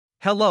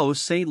Hello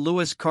St.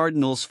 Louis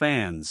Cardinals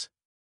fans.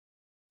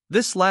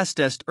 This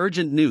latest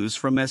urgent news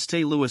from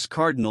St. Louis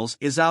Cardinals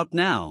is out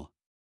now.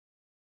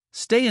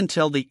 Stay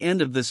until the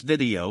end of this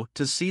video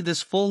to see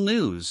this full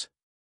news.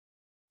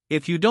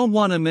 If you don't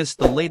want to miss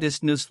the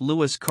latest news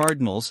Louis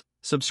Cardinals,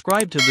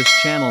 subscribe to this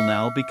channel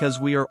now because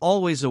we are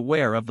always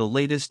aware of the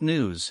latest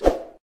news.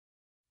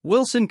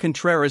 Willson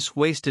Contreras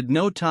wasted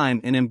no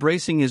time in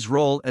embracing his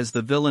role as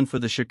the villain for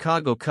the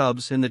Chicago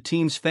Cubs and the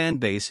team's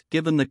fanbase,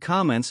 given the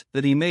comments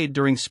that he made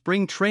during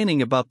spring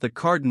training about the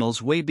Cardinals'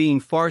 way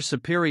being far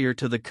superior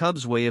to the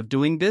Cubs' way of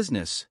doing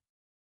business.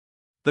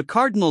 The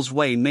Cardinals'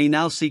 way may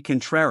now see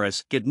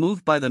Contreras get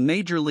moved by the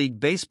Major League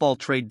Baseball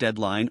trade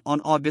deadline on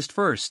August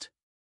 1st.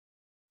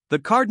 The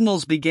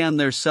Cardinals began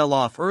their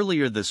sell-off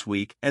earlier this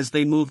week as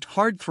they moved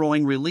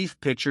hard-throwing relief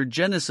pitcher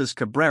Genesis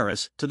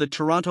Contreras to the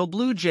Toronto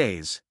Blue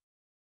Jays.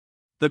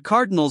 The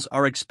Cardinals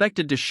are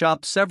expected to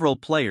shop several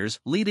players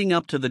leading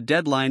up to the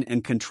deadline,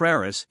 and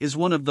Contreras is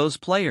one of those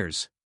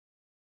players.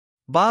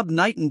 Bob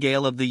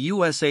Nightingale of the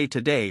USA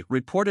Today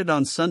reported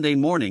on Sunday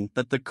morning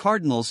that the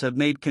Cardinals have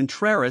made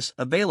Contreras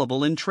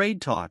available in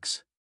trade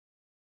talks.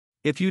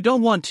 If you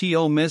don't want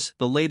to miss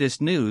the latest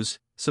news,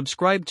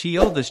 subscribe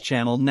to this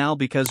channel now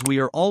because we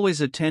are always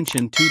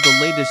attention to the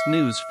latest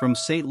news from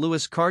St.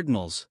 Louis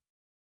Cardinals.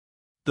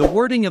 The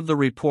wording of the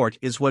report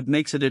is what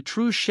makes it a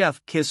true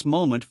chef kiss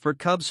moment for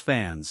Cubs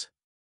fans.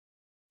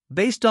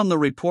 Based on the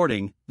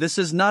reporting, this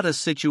is not a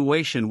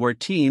situation where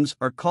teams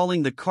are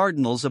calling the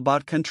Cardinals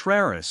about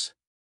Contreras.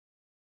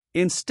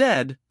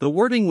 Instead, the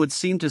wording would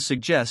seem to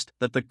suggest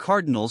that the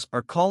Cardinals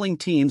are calling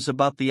teams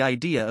about the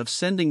idea of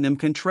sending them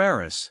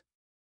Contreras.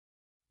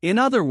 In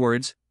other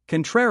words,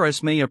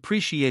 Contreras may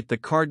appreciate the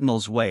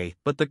Cardinals' way,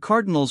 but the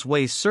Cardinals'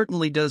 way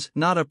certainly does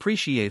not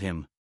appreciate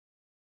him.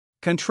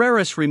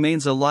 Contreras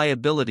remains a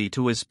liability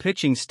to his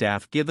pitching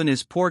staff given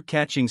his poor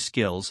catching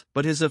skills,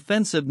 but his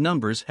offensive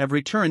numbers have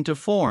returned to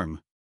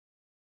form.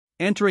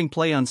 Entering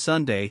play on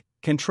Sunday,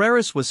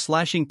 Contreras was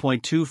slashing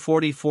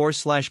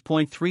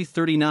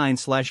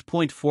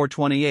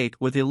 .244/.339/.428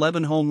 with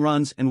 11 home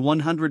runs and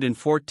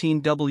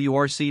 114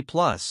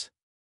 WRC+.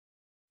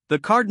 The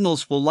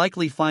Cardinals will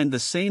likely find the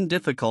same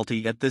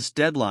difficulty at this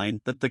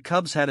deadline that the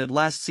Cubs had at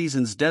last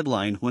season's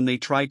deadline when they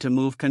tried to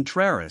move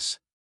Contreras.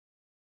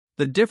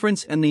 The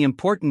difference and the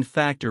important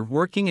factor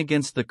working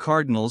against the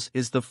Cardinals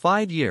is the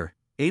 5-year,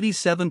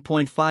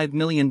 $87.5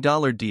 million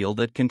deal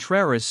that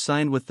Contreras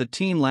signed with the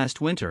team last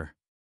winter.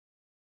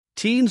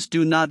 Teams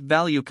do not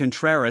value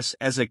Contreras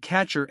as a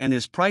catcher, and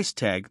his price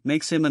tag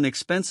makes him an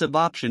expensive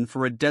option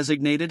for a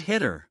designated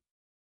hitter.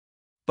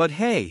 But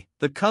hey,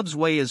 the Cubs'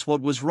 way is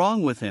what was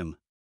wrong with him.